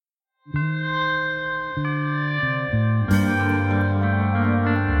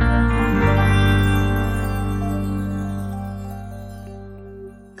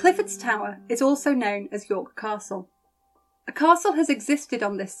Clifford's Tower is also known as York Castle. A castle has existed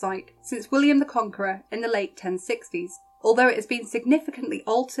on this site since William the Conqueror in the late 1060s, although it has been significantly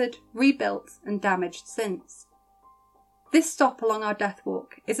altered, rebuilt and damaged since. This stop along our death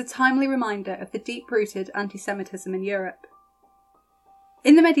walk is a timely reminder of the deep-rooted anti-Semitism in Europe.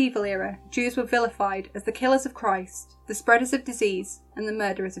 In the medieval era, Jews were vilified as the killers of Christ, the spreaders of disease and the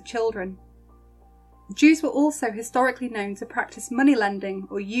murderers of children. Jews were also historically known to practice money-lending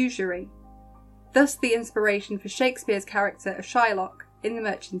or usury, thus the inspiration for Shakespeare's character of Shylock in The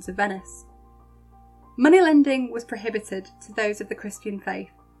Merchant of Venice. Money-lending was prohibited to those of the Christian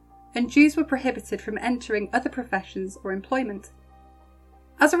faith, and Jews were prohibited from entering other professions or employment.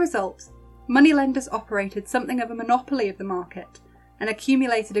 As a result, moneylenders operated something of a monopoly of the market and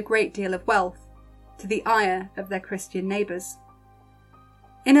accumulated a great deal of wealth, to the ire of their Christian neighbours.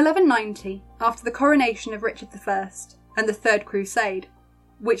 In 1190, after the coronation of Richard I and the Third Crusade,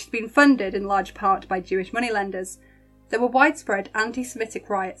 which had been funded in large part by Jewish moneylenders, there were widespread anti-Semitic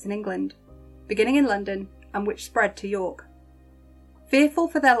riots in England, beginning in London and which spread to York. Fearful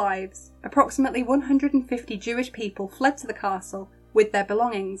for their lives, approximately 150 Jewish people fled to the castle with their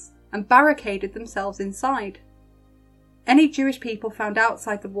belongings and barricaded themselves inside. Any Jewish people found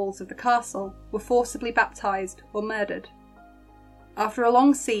outside the walls of the castle were forcibly baptised or murdered. After a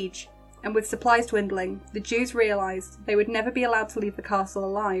long siege, and with supplies dwindling, the Jews realised they would never be allowed to leave the castle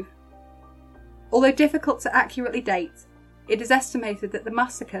alive. Although difficult to accurately date, it is estimated that the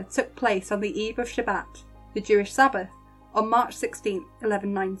massacre took place on the eve of Shabbat, the Jewish Sabbath, on March 16,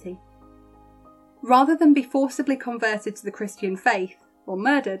 1190. Rather than be forcibly converted to the Christian faith, or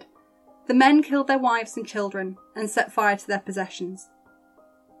murdered, the men killed their wives and children and set fire to their possessions.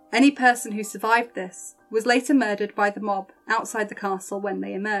 Any person who survived this was later murdered by the mob outside the castle when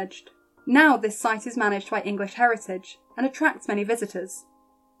they emerged. Now this site is managed by English Heritage and attracts many visitors.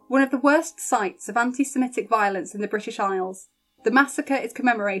 One of the worst sites of anti-Semitic violence in the British Isles, the massacre is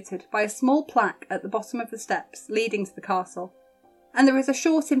commemorated by a small plaque at the bottom of the steps leading to the castle, and there is a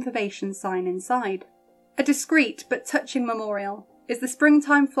short information sign inside. A discreet but touching memorial is the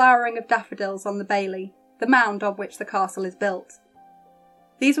springtime flowering of daffodils on the Bailey, the mound on which the castle is built.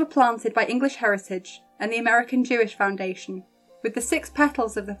 These were planted by English Heritage and the American Jewish Foundation, with the 6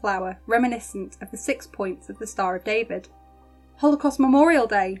 petals of the flower reminiscent of the 6 points of the Star of David. Holocaust Memorial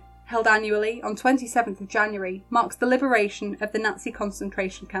Day, held annually on 27th of January, marks the liberation of the Nazi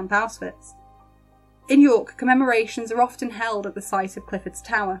concentration camp Auschwitz. In York, commemorations are often held at the site of Clifford's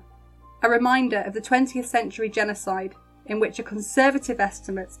Tower, a reminder of the 20th century genocide in which a conservative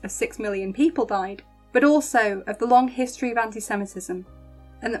estimate of 6 million people died, but also of the long history of anti-Semitism,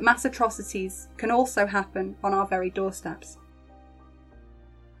 and that mass atrocities can also happen on our very doorsteps.